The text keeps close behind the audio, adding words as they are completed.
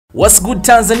What's good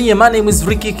Tanzania? My name is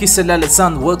Ricky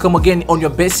Kisalala-san. Welcome again on your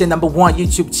best and number one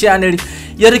YouTube channel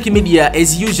ya Ricky Media.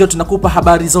 As usual tunakupa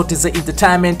habari zote za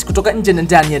entertainment kutoka nje na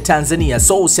ndani ya Tanzania.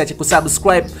 So usiache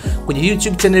kusubscribe kwenye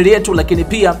YouTube channel yetu, lakini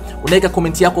pia unaweka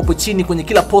comment yako hapo chini kwenye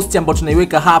kila post ambayo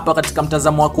tunaiweka hapa katika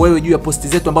mtazamo wako wewe juu ya posti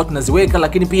zetu ambazo tunaziweka,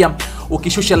 lakini pia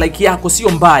ukishusha like yako sio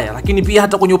mbaya. Lakini pia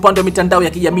hata kwenye upande wa mitandao ya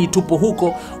kijamii tupo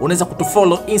huko, unaweza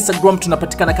kutufollow. Instagram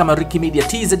tunapatikana kama Ricky Media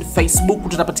TZ, Facebook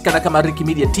tunapatikana kama Ricky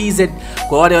Media TZ,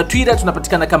 kwa wale wa Twitter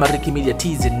tunapatikana kama Ricky Media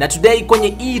TZ. Na today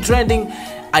kwenye trending,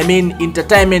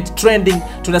 entertainment trending,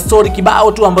 tuna story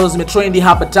kibao tu ambazo zimetrendi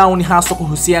hapa town hasa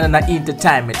kuhusiana na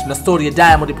entertainment. Tuna story ya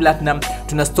Diamond Platinumz,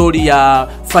 tuna story ya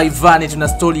Fahma, tuna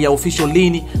story ya official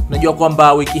Lynn. Unajua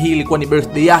kwamba wiki hii ilikuwa ni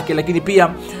birthday yake, lakini pia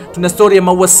tuna story ya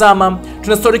Maua Sama.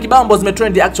 Tuna story kibao ambazo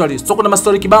zimetrendi actually. So kuna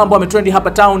story kibao ambazo zimetrendi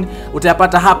hapa town,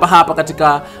 utayapata hapa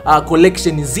katika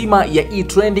collection nzima ya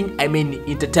trending,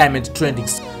 entertainment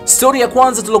trendings. Story ya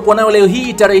kwanza tulokuwa nayo leo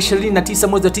hii tarehe 29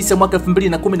 mwezi wa 9 mwaka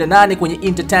 2018 kwenye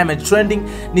entertainment trending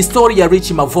ni story ya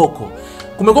Mavoko.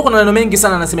 Kumekuwa kuna maneno mengi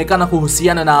sana yanasemekana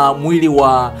kuhusiana na mwili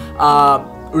wa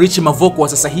Mavoko wa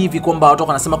sasa hivi, kwamba watu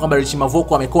wanasema kwamba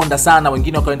Mavoko amekonda sana,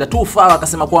 wengine wakaenda too far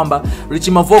wakasema kwamba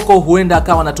Mavoko huenda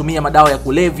akawa anatumia madawa ya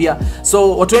kulevya.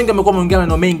 So watu wengi wamekuwa wameongea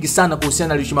maneno mengi sana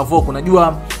kuhusiana na Mavoko.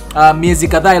 Najua miezi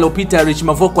kadhaa iliyopita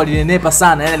Mavoko alinenepa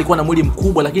sana, yani alikuwa na mwili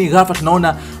mkubwa, lakini ghafla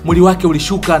tunaona mwili wake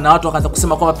ulishuka na watu wakaanza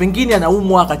kusema kwamba pengine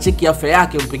anaumwa, akacheki afya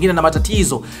yake, pengine ana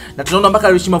matatizo. Na tunaona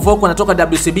mpaka Mavoko anatoka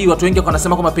WCB, watu wengi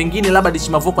wanasema kwamba pengine labda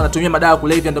Mavoko anatumia madawa ya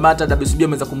kulevya ndio maana WCB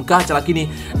ameweza kumkata, lakini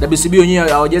WCB wenyewe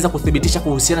hawajaweza kuthibitisha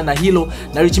kuhusiana na hilo.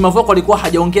 Na Mavoko alikuwa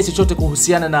hajaongea chochote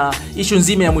kuhusiana na issue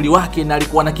nzima ya mwili wake, na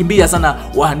alikuwa anakimbia sana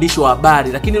waandishi wa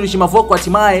habari. Lakini Mavoko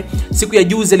hatimaye siku ya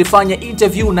juzi alifanya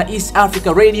interview na East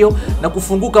Africa Radio na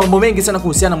kufunguka mambo mengi sana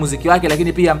kuhusiana na muziki wake,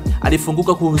 lakini pia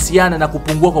alifunguka kuhusiana na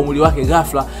kupungua kwa mwili wake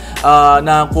ghafla.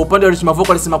 Na kwa upande wa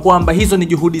Mavoko alisema kwamba hizo ni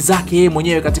juhudi zake yeye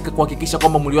mwenyewe katika kuhakikisha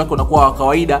kwamba mwili wake unakuwa wa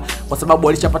kawaida, kwa sababu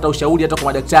alishapata ushauri hata kwa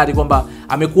madaktari kwamba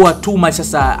amekuwa too much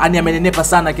sasa, yani amenenepa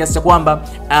sana kiasi cha kwamba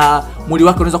mwili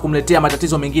wake unaweza kumletea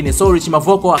matatizo mengine. So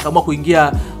Mavoko akaamua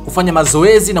kuingia kufanya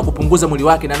mazoezi na kupunguza mwili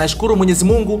wake, na nashukuru Mwenyezi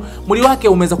Mungu mwili wake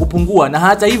umeweza kupungua. Na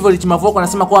hata hivyo Mavoko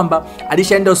anasema kwamba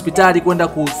alishaenda hospitali kwenda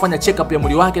kufanya check up ya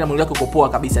mwili wake na mwili wake uko poa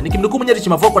kabisa. Nikimnukuu mwenyewe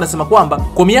Mavoko anasema kwamba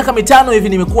kwa miaka 5 hivi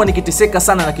nimekuwa nikiteseka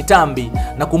sana na kitambi.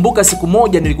 Nakumbuka siku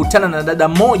moja nilikutana na dada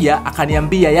mmoja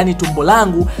akaniambia yani tumbo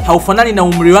langu haufanani na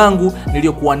umri wangu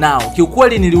niliokuwa nao.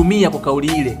 Kiukweli niliumia kwa kauli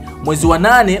ile. Mwezi wa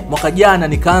 8 mwaka jana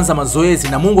nikaanza mazoezi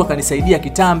na Mungu akanisaidia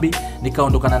kitambi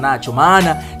nikaondokana nacho.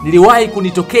 Maana niliwahi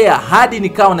kunitokea hadi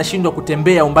nikawa nashindwa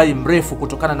kutembea umbali mrefu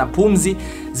kutokana na pumzi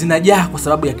zinajaa kwa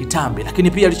sababu ya kitambi.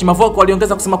 Lakini pia Mavoko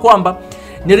aliongeza kusema kwamba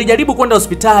nilijaribu kwenda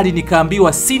hospitali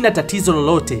nikaambiwa sina tatizo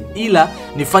lolote ila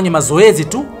nifanye mazoezi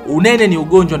tu, unene ni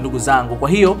ugonjwa ndugu zangu. Kwa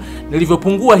hiyo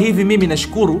nilivyopungua hivi mimi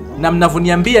nashukuru, na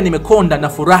mnavoniambia nimekonda na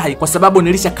furahi kwa sababu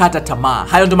nilishakata tamaa.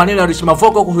 Hayo ndio maneno ya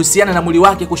Mavoko kuhusiana na mwili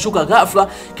wake kushuka ghafla,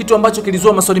 kitu ambacho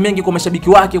kilizua maswali mengi kwa mashabiki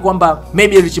wake kwamba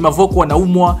maybe Mavoko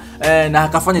anaumwa na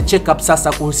akafanya check up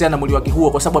sasa kuhusiana na mwili wake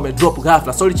huo kwa sababu amedrop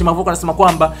ghafla. So Mavoko anasema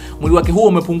kwamba mwili wake huo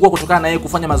umepungua kutokana na yeye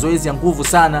kufanya mazoezi ya nguvu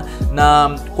sana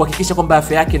na kuhakikisha kwamba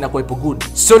afya yake inakuwa ipo good.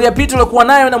 Story ya pili tulikuwa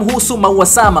nayo inamhusu Maua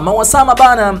Sama. Maua Sama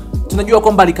bana, tunajua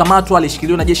kwamba alikamatwa,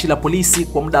 alishikiliwa na jeshi la polisi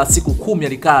kwa muda wa siku 10,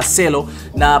 alikaa selo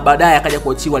na baadaye akaja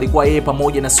kuachiwa. Alikuwa yeye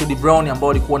pamoja na Sudi Brown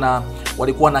ambao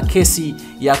walikuwa na kesi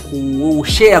ya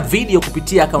kushare video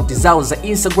kupitia akaunti zao za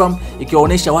Instagram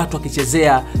ikiwaonesha watu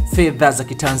wakichezea fedha za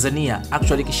Kitanzania.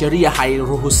 Actually kisheria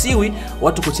hairuhusiwi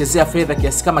watu kuchezea fedha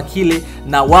kiasi kama kile,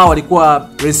 na wao walikuwa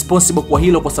responsible kwa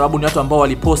hilo kwa sababu ni watu ambao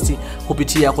waliposti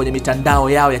kupitia kwenye mitandao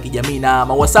yao ya kijamii. Na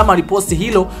Maua Sama aliposti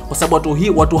hilo kwa sababu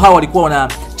watu hao walikuwa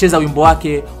wanacheza wimbo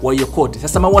wake wa Yokote.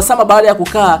 Sasa Maua Sama baada ya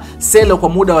kukaa selo kwa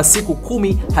muda wa siku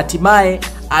 10 hatimaye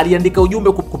aliandika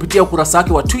ujumbe kupitia ukurasa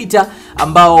wake wa Twitter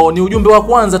ambao ni ujumbe wa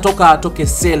kwanza toke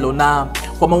selo. Na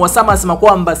kwa Maua Sama anasema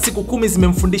kwamba siku 10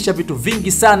 zimemfundisha vitu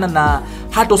vingi sana na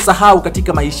hatosahau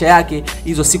katika maisha yake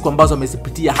hizo siku ambazo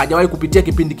amezipitia. Hajawahi kupitia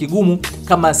kipindi kigumu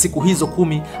kama siku hizo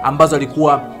 10 ambazo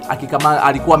alikuwa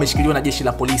ameshikiliwa na jeshi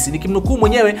la polisi. Nikimnukuu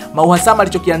mwenyewe Maua Sama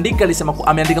alichokiandika,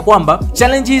 ameandika kwamba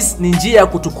challenges ni njia ya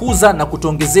kutukuza na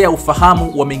kutuongezea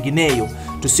ufahamu wa mengineyo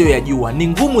tusiyoyajua. Ni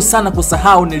ngumu sana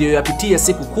kusahau niliyoyapitia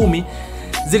siku 10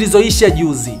 zilizoisha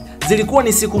juzi. Zilikuwa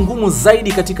ni siku ngumu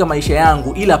zaidi katika maisha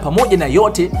yangu, ila pamoja na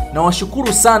yote na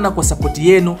washukuru sana kwa sapoti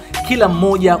yenu, kila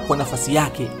mmoja kwa nafasi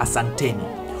yake. Asanteni.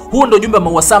 Huo ndio ujumbe wa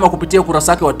Maua Sama kupitia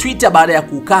ukurasa wake wa Twitter baada ya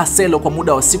kukaa selo kwa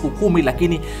muda wa siku 10.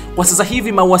 Lakini kwa sasa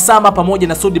hivi Maua Sama pamoja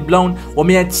na Sudi Brown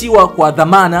wameachiwa kwa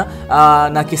dhamana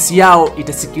na kesi yao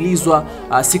itasikilizwa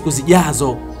siku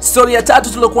zijazo. Story ya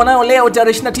tatu tulokuwa nayo leo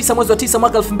tarehe 29 mwezi wa 9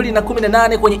 mwaka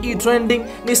 2018 kwenye e-trending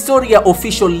ni story ya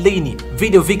official Lynn,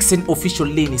 video vixen official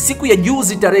Lynn. Siku ya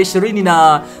juzi tarehe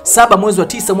 27 mwezi wa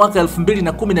 9 mwaka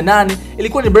 2018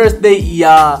 ilikuwa ni birthday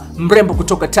ya mrembo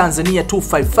kutoka Tanzania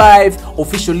 255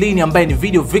 official Lynn, ambaye ni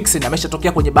video vixen.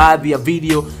 Ameshatokea kwenye baadhi ya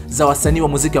video za wasanii wa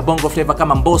muziki wa Bongo Flava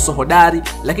kama Mbosso Hodari,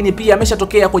 lakini pia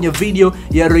ameshatokea kwenye video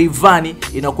ya Rayvanny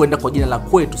inayokwenda kwa jina la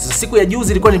Kwetu. Sasa siku ya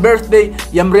juzi ilikuwa ni birthday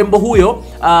ya mrembo huyo,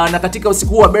 na katika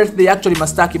usiku wa birthday actually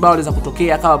mastaa kibao waliweza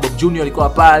kutokea kama Bob Junior alikuwa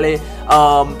pale,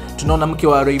 tunaona mke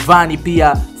wa Rayvanny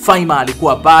pia Fahma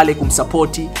alikuwa pale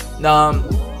kumsupport,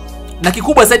 na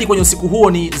kikubwa zaidi kwenye usiku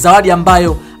huo ni zawadi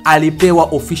ambayo alipewa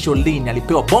official Lynn.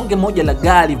 Alipewa bonge moja la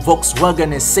gari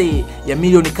Volkswagen SA ya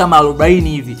milioni kama 40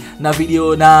 hivi, na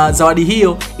video na zawadi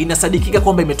hiyo inasadikika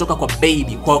kwamba imetoka kwa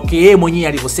baby, kwa yeye mwenyewe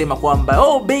alivyosema kwamba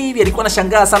oh baby alikuwa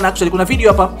anashangaa sana. Actually kuna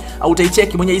video hapa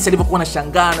utaicheki mwenyewe jinsi alivyokuwa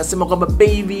anashangaa, anasema kwamba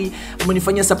baby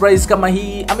umenifanyia surprise kama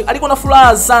hii. Alikuwa na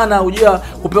furaha sana. Unajua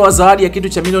kupewa zawadi ya kitu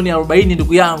cha milioni 40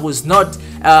 ndugu yangu is not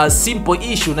simple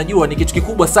issue. Najua ni kitu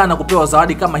kikubwa sana kupewa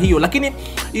zawadi kama hiyo, lakini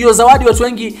hiyo zawadi watu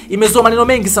wengi imezua maneno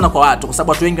mengi sana kwa watu, kwa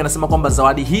sababu watu wengi wanasema kwamba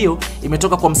zawadi hiyo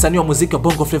imetoka kwa msanii wa muziki wa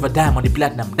Bongo Flava Diamond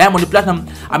Platnumz. Diamond Platnumz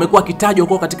amekuwa akitajwa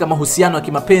kuwa katika mahusiano ya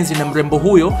kimapenzi na mrembo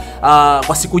huyo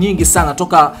kwa siku nyingi sana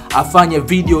toka afanye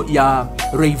video ya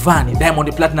Rayvanny.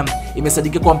 Diamond Platnumz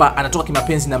imesadikika kwamba anatoka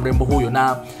kimapenzi na mrembo huyo,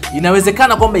 na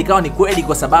inawezekana kwamba ikawa ni kweli,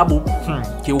 kwa sababu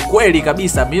kiukweli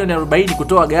kabisa milioni 40,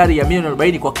 kutoa gari ya milioni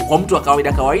 40 kwa mtu wa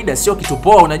kawaida sio kitu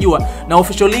poa, unajua. Na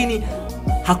official Lynn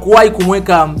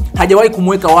hajawahi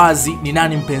kumweka wazi ni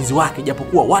nani mpenzi wake,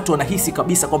 japokuwa watu wanahisi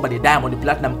kabisa kwamba ni Diamond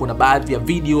Platnumz. Kuna baadhi ya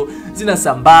video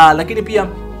zinasambaa, lakini pia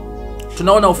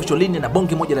tunaona official Lynn na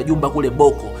bonge moja la jumba kule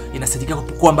Boko, inasadikika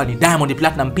kwamba ni Diamond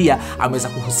Platnumz pia ameweza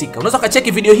kuhusika. Unaweza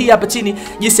kacheki video hii hapa chini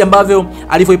jinsi ambavyo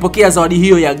alivyoipokea zawadi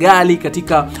hiyo ya gari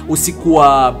katika usiku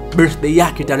wa birthday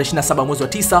yake tarehe 27 mwezi wa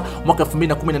 9 mwaka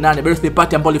 2018, birthday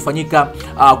party ambayo ilifanyika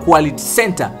Quality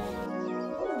Center.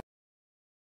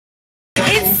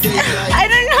 I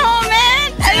don't know,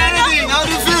 man. I don't know. How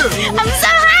do you feel? I'm so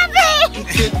happy.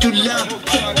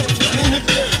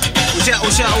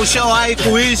 Ushawahi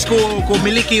kuishi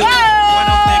kumiliki one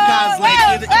of the cars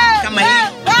like kama hii?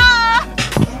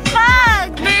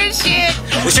 Fuck this shit.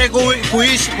 Ushawahi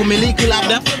kuishi kumiliki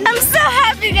labda? I'm so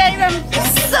happy, guys. I'm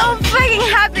so fucking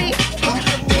happy.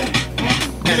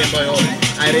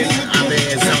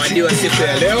 Amezawadiwa siku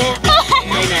ya leo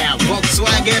aina ya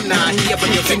Volkswagen, na hii hapa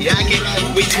ni official yake,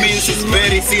 which means it's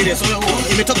very serious.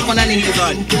 Imetoka kwa nani hii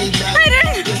zawadi? I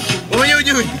don't know. Wewe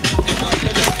hujui?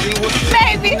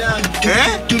 Baby. Eh?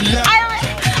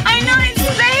 I know it's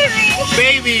baby.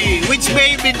 Baby, which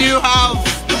baby do you have?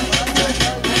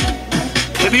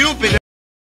 Baby upi?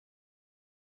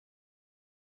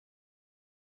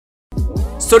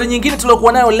 Story nyingine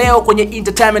tulokuwa nayo leo kwenye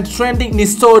entertainment trending ni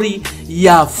story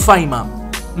ya Fahma.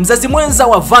 Mzazi mwenza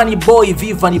wa Vanny Boy,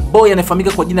 Vanny Boy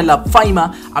anayefahamika kwa jina la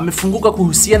Fahma, amefunguka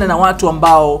kuhusiana na watu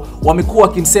ambao wamekuwa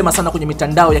wakimsema sana kwenye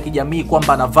mitandao ya kijamii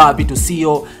kwamba anavaa vitu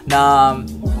sio na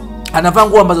anavaa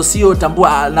nguo ambazo sio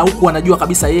tambua, na huku anajua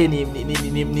kabisa yeye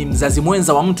ni mzazi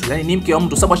mwenza wa mtu, yani ni mke wa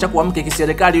mtu, sababu ashakuwa mke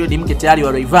kiserikali, yule ni mke tayari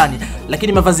wa Rayvanny,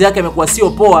 lakini mavazi yake yamekuwa sio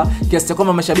poa kiasi cha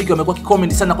kwamba mashabiki wamekuwa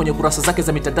kicomment sana kwenye kurasa zake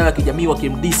za mitandao ya kijamii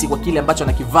wakimdisi kwa kile ambacho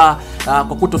anakivaa, kwa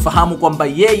kutofahamu kwamba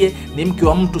yeye ni mke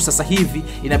wa mtu. Sasa hivi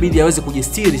inabidi aweze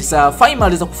kujistiri. Sasa Fahma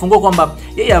aliweza kufungua kwamba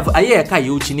yeye akai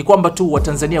uchi, ni kwamba tu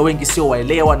Watanzania wengi sio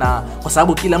waelewa, na kwa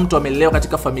sababu kila mtu amelelewa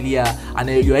katika familia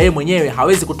anayojua yeye mwenyewe,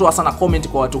 hawezi kutoa sana comment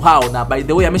kwa watu hao, na by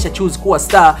the way amesha choose kuwa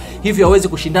star, hivyo hawezi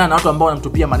kushindana na watu ambao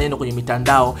wanamtupia maneno kwenye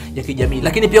mitandao ya kijamii.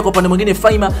 Lakini pia kwa upande mwingine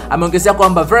Fahma ameongezea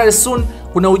kwamba very soon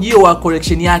kuna ujio wa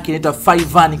collection yake inaitwa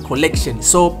Vanny collection.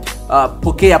 So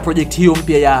pokea project hiyo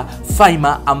mpya ya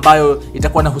Fahma ambayo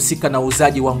itakuwa inahusika na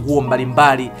uuzaji wa nguo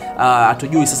mbalimbali.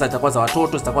 Hatujui sasa itakuwa za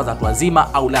watoto, zitakuwa za watu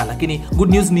wazima au la, lakini good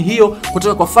news ni hiyo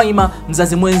kutoka kwa Fahma,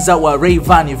 mzazi mwenza wa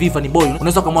Rayvanny, Vanny Boy.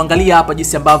 Unaweza kumwangalia hapa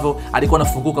jinsi ambavyo alikuwa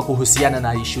anafunguka kuhusiana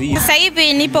na issue hii. Sasa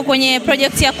hivi nipo kwenye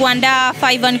project ya kuandaa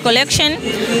Vanny collection,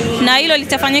 na hilo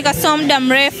litafanyika so muda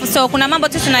mrefu, so kuna mambo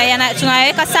tu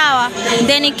tunayaweka sawa,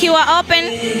 then ikiwa open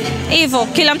hivyo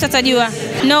kila mtu atajua.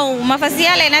 No, mavazi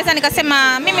yale naweza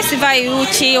nikasema mimi sivai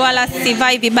uchi wala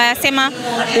sivai vibaya, sema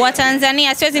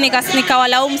Watanzania siwezi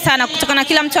nikawalaumu sana, kutokana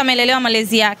kila mtu amelelewa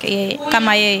malezi yake yeye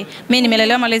kama yeye. Mimi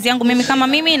nimelelewa malezi yangu mimi kama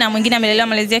mimi, na mwingine amelelewa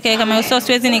malezi yake kama yeye, so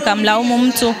siwezi nikamlaumu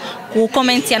mtu ku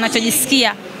comment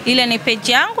anachojisikia ile ni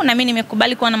page yangu na mimi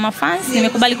nimekubali kuwa na mafans,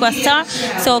 nimekubali kuwa star.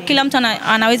 So kila mtu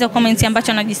anaweza comment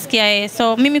ambacho anajisikia yeye.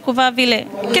 So mimi kuvaa vile,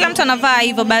 kila mtu anavaa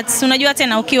hivyo, but unajua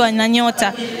tena ukiwa na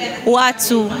nyota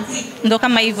watu ndo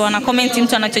kama hivyo na comment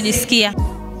mtu anachojisikia.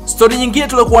 Story nyingine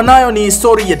tulikuwa nayo ni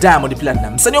story ya Diamond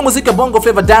Platnumz. Msanii wa muziki wa Bongo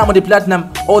Flava Diamond Platnumz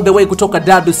all the way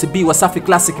kutoka WCB Wasafi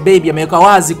Classic Baby ameweka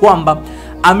wazi kwamba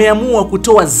ameamua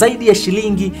kutoa zaidi ya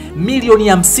shilingi milioni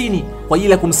 50 kwa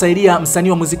ajili ya kumsaidia msanii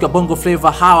wa muziki wa Bongo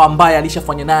Flava Hawa ambaye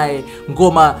alishafanya naye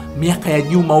ngoma miaka ya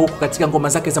nyuma huko katika ngoma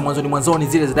zake za mwanzoni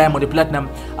zile za Diamond Platnumz.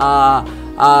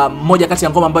 Moja kati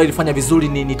ya ngoma ambayo ilifanya vizuri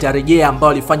ni Nitarejea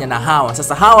ambayo alifanya na Hawa.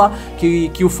 Sasa Hawa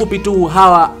kiufupi tu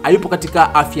Hawa hayupo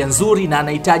katika afya nzuri na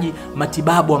anahitaji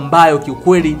matibabu ambayo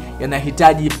kiukweli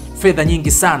yanahitaji fedha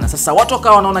nyingi sana. Sasa watu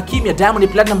wakawa wanaona kimya Diamond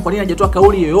Platnumz kwa nini hajatoa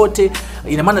kauli yoyote?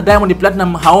 Ina maana Diamond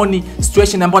Platnumz haoni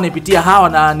situation ambayo anaipitia Hawa,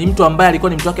 na ni mtu ambaye alikuwa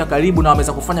ni mtu wake wa karibu na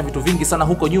wameweza kufanya vitu vingi sana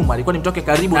huko nyuma. Alikuwa ni mtu wake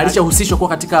karibu na alishahusishwa kwa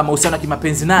katika mahusiano ya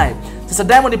kimapenzi naye. Sasa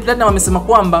Diamond Platnumz amesema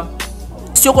kwamba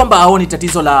sio kwamba haoni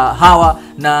tatizo la Hawa,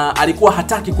 na alikuwa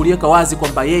hataki kuliweka wazi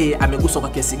kwamba yeye ameguswa kwa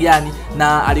kiasi gani,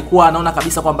 na alikuwa anaona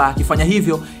kabisa kwamba akifanya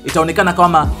hivyo itaonekana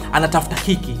kama anatafuta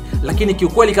kiki. Lakini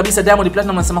kiukweli kabisa Diamond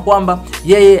Platnumz anasema kwamba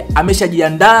yeye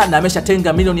ameshajiandaa na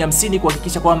ameshatenga milioni 50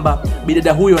 kuhakikisha kwamba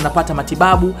bidada huyo anapata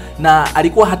matibabu, na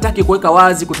alikuwa hataki kuweka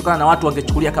wazi kutokana na watu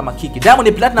wangechukulia kama kiki.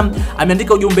 Diamond Platnumz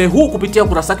ameandika ujumbe huu kupitia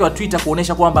ukurasa wake wa Twitter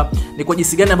kuonesha kwamba ni kwa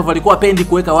jinsi gani ambavyo alikuwa hapendi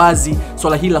kuweka wazi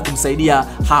swala hili la kumsaidia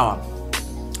Hawa.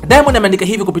 Diamond ameandika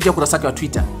hivi kupitia ukurasa wake wa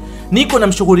Twitter: niko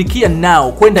namshughulikia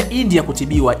nao kwenda India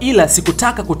kutibiwa, ila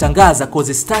sikutaka kutangaza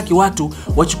cause sitaki watu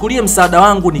wachukulie msaada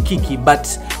wangu ni kiki, but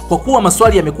kwa kuwa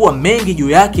maswali yamekuwa mengi juu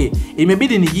yake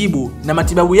imebidi nijibu, na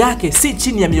matibabu yake si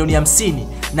chini ya milioni 50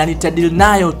 na nitadili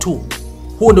nayo tu.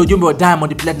 Huo ndio ujumbe wa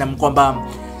Diamond Platnumz kwamba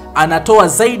anatoa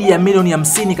zaidi ya milioni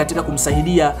 50 katika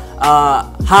kumsaidia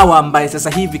Hawa ambaye sasa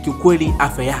hivi kiukweli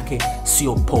afya yake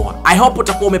sio poa. I hope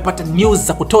utakuwa umepata news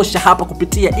za kutosha hapa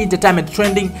kupitia entertainment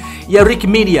trending ya Rick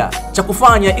Media. Cha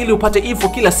kufanya ili upate info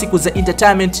kila siku za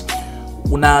entertainment,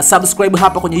 una subscribe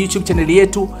hapa kwenye YouTube channel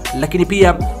yetu, lakini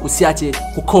pia usiache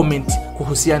kucomment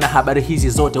kuhusiana na habari hizi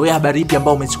zote. Wewe habari ipi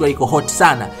ambayo umechukua iko hot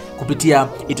sana kupitia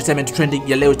entertainment trending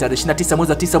ya leo tarehe 29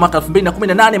 mwezi wa 9 mwaka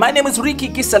 2018. My name is Ricky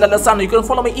Kisalala Sana. You can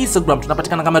follow me Instagram,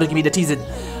 tunapatikana kama Ricky Media TZ.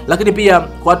 Lakini pia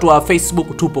kwa watu wa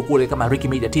Facebook tupo kule kama Ricky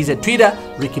Media TZ, Twitter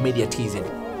Ricky Media TZ.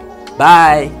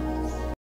 Bye.